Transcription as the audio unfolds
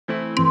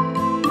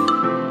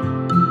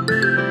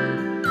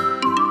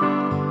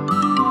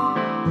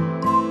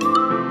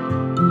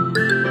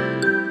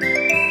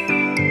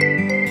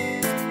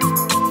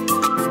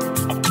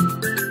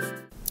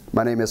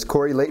My name is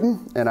Corey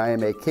Leighton, and I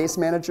am a case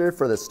manager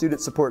for the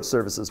Student Support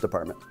Services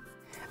Department.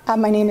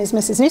 My name is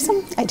Mrs.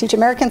 Newsom. I teach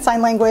American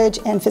Sign Language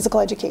and Physical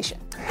Education.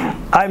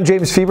 I'm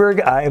James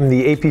Fieberg. I am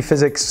the AP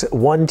Physics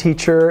 1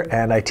 teacher,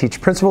 and I teach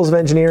Principles of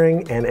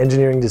Engineering and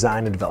Engineering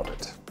Design and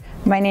Development.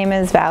 My name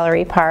is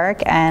Valerie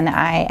Park, and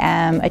I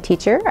am a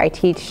teacher. I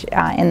teach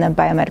in the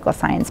biomedical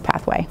science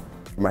pathway.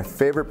 My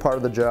favorite part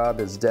of the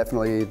job is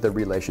definitely the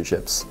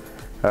relationships.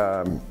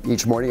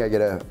 Each morning I get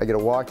to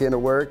walk into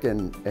work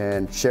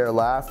and share a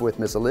laugh with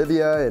Miss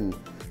Olivia and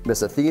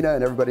Miss Athena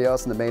and everybody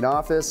else in the main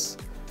office.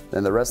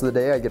 And the rest of the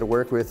day I get to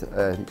work with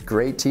a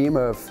great team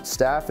of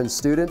staff and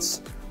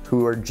students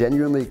who are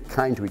genuinely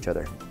kind to each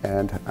other.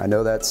 And I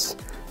know that's,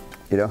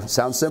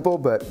 sounds simple,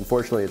 but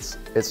unfortunately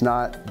it's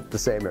not the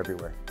same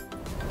everywhere.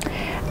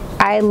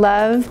 I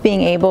love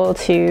being able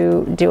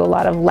to do a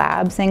lot of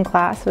labs in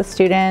class with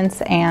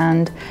students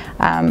and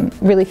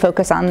really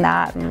focus on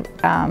that.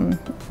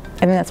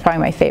 I think that's probably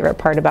my favorite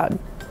part about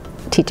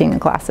teaching the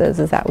classes,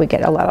 is that we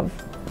get a lot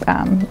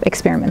of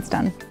experiments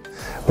done.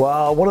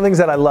 Well, one of the things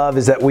that I love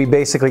is that we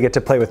basically get to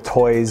play with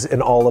toys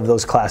in all of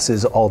those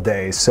classes all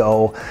day.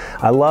 So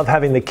I love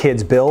having the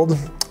kids build.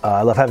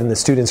 I love having the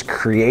students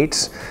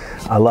create.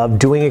 I love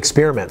doing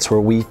experiments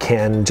where we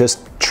can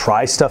just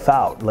try stuff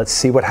out. Let's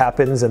see what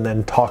happens and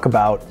then talk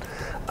about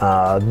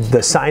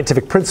the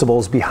scientific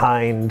principles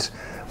behind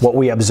what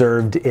we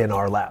observed in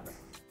our lab.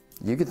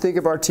 You can think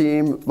of our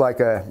team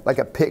like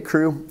a pit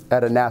crew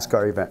at a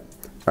NASCAR event.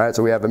 All right,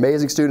 so we have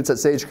amazing students at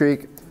Sage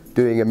Creek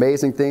doing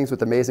amazing things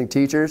with amazing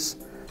teachers.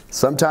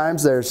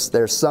 Sometimes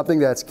there's something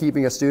that's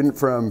keeping a student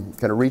from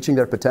kind of reaching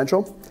their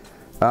potential,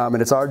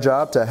 and it's our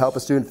job to help a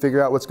student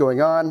figure out what's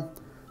going on,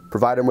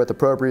 provide them with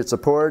appropriate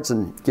supports,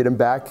 and get them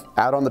back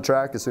out on the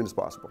track as soon as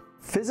possible.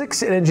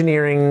 Physics and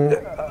engineering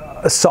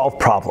solve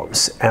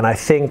problems, and I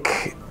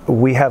think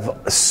we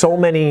have so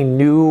many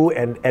new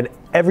and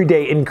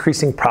everyday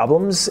increasing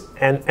problems,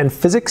 and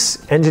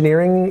physics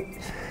engineering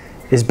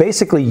is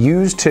basically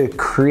used to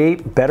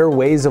create better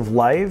ways of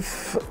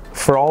life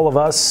for all of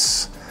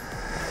us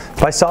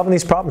by solving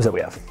these problems that we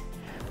have.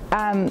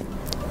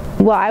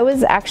 Well,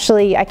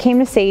 I came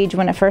to Sage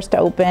when it first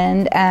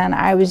opened, and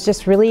I was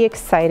just really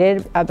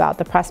excited about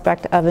the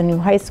prospect of a new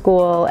high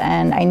school,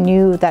 and I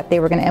knew that they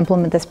were going to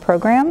implement this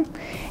program,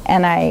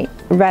 and I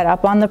read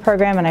up on the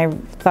program and I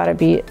thought it'd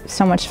be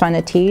so much fun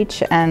to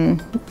teach,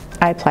 and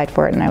I applied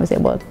for it and I was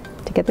able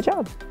to get the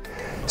job.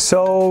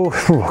 So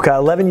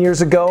 11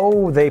 years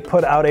ago, they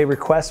put out a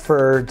request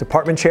for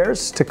department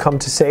chairs to come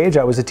to Sage.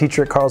 I was a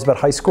teacher at Carlsbad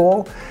High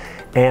School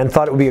and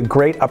thought it would be a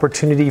great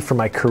opportunity for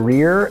my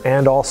career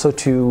and also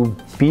to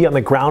be on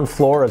the ground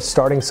floor of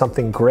starting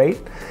something great.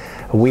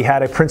 We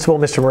had a principal,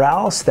 Mr.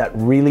 Morales, that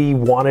really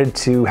wanted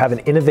to have an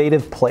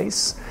innovative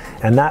place,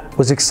 and that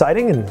was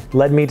exciting and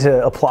led me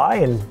to apply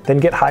and then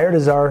get hired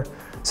as our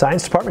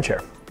science department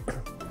chair.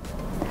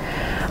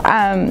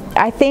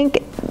 I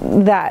think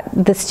that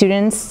the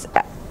students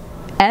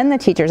and the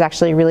teachers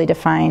actually really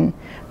define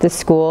the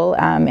school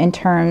in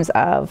terms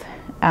of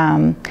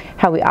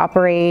how we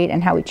operate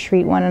and how we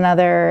treat one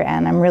another,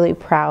 and I'm really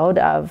proud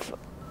of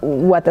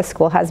what the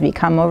school has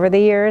become over the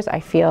years. I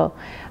feel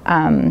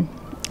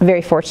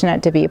very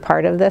fortunate to be a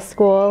part of this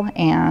school,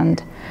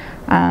 and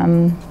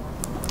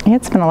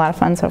it's been a lot of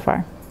fun so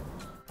far.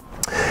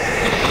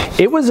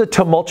 It was a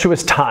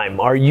tumultuous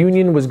time. Our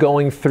union was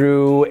going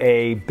through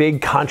a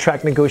big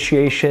contract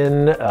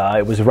negotiation.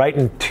 It was right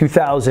in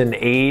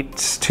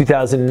 2008,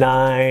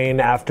 2009,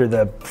 after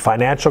the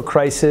financial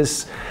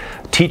crisis.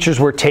 Teachers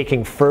were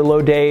taking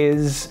furlough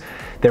days.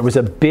 There was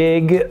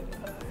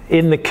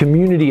in the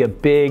community, a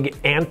big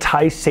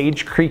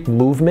anti-Sage Creek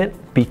movement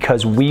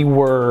because we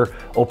were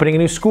opening a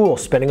new school,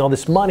 spending all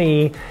this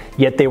money,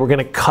 yet they were going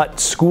to cut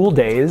school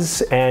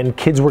days and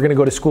kids were going to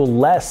go to school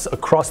less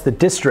across the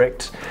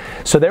district.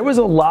 So there was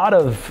a lot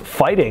of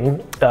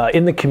fighting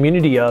in the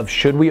community of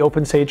should we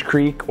open Sage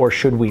Creek or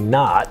should we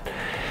not?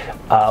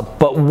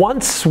 But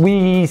once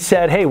we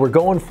said, hey, we're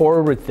going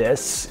forward with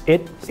this,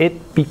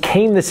 it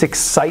became this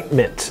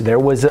excitement. There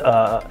was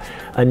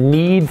a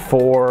need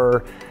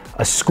for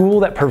a school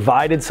that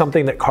provided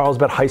something that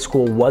Carlsbad High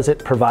School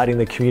wasn't providing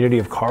the community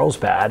of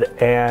Carlsbad.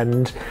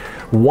 And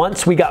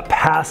once we got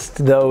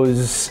past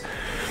those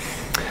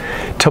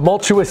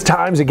tumultuous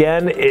times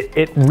again,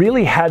 it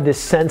really had this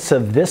sense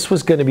of this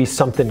was going to be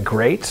something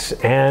great.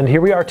 And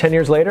here we are 10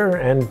 years later,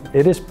 and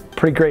it is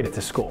pretty great at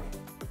this school.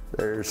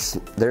 There's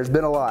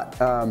been a lot.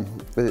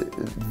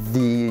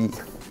 The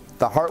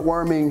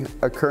heartwarming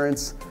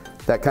occurrence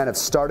that kind of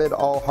started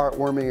all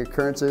heartwarming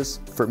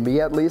occurrences, for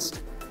me at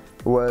least,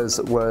 was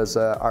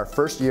our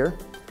first year.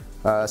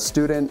 A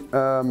student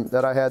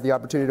that I had the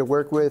opportunity to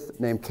work with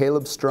named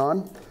Caleb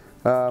Strawn,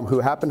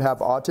 who happened to have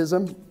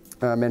autism,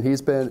 and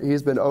he's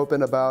been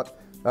open about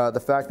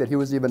the fact that he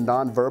was even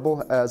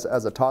nonverbal as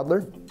a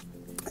toddler.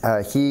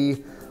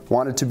 He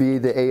wanted to be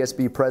the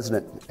ASB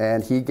president,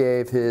 and he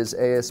gave his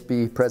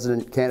ASB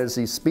president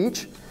candidacy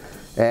speech,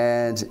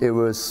 and it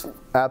was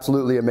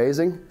absolutely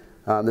amazing.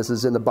 This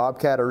is in the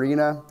Bobcat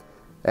arena.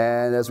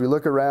 And as we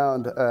look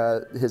around,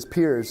 his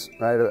peers,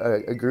 right,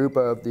 a group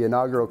of the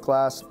inaugural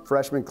class,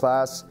 freshman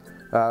class,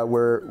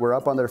 were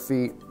up on their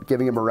feet,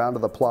 giving him a round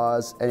of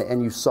applause,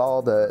 and you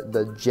saw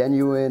the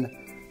genuine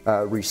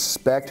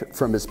respect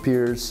from his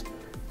peers,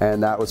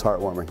 and that was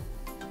heartwarming.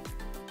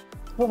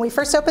 When we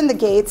first opened the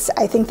gates,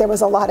 I think there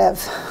was a lot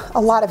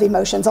of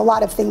emotions, a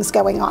lot of things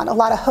going on, a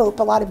lot of hope,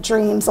 a lot of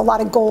dreams, a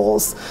lot of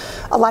goals,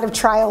 a lot of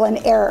trial and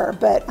error,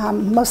 but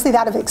mostly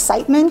that of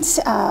excitement,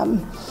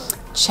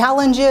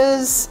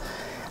 challenges.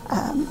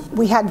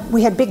 We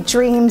had big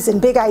dreams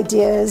and big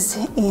ideas,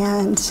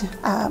 and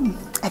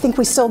I think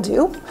we still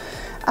do.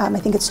 I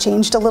think it's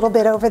changed a little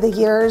bit over the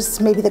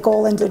years, maybe the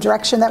goal and the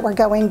direction that we're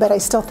going, but I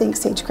still think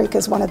Sage Creek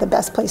is one of the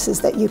best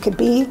places that you could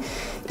be.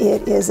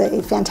 It is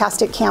a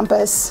fantastic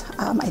campus.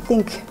 I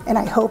think and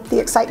I hope the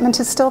excitement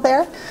is still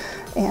there.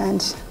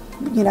 And,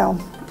 you know,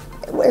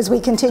 as we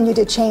continue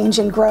to change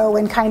and grow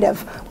and kind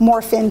of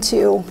morph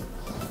into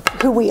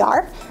who we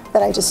are,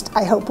 that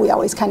I hope we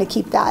always kind of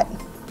keep that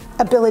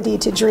ability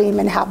to dream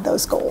and have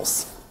those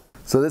goals.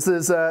 So this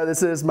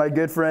is my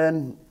good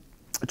friend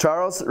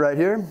Charles right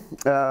here,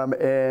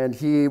 and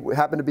he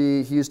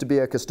used to be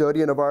a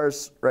custodian of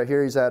ours right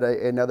here. He's at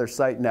another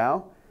site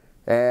now,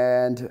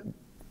 and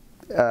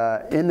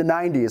in the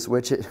 90s,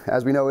 which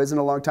as we know isn't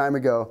a long time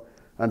ago,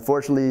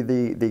 unfortunately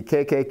the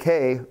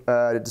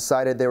KKK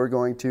decided they were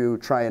going to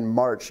try and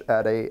march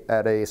at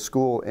a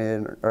school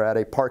or at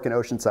a park in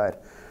Oceanside,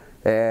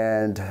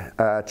 and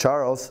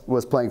Charles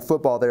was playing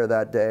football there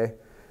that day.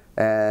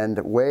 And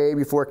way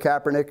before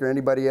Kaepernick or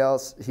anybody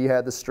else, he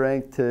had the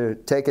strength to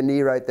take a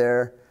knee right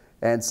there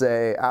and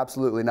say,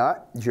 absolutely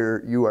not.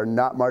 You are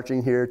not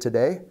marching here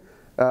today.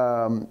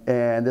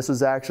 And this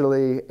was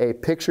actually a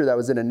picture that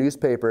was in a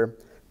newspaper,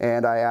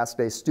 and I asked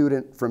a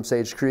student from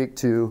Sage Creek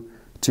to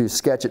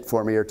sketch it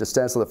for me or to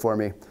stencil it for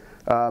me.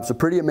 So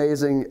pretty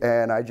amazing,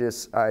 and I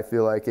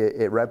feel like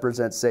it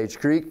represents Sage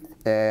Creek,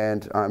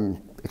 and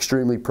I'm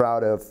extremely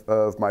proud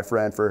of my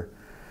friend for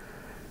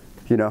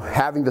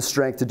having the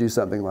strength to do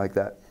something like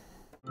that.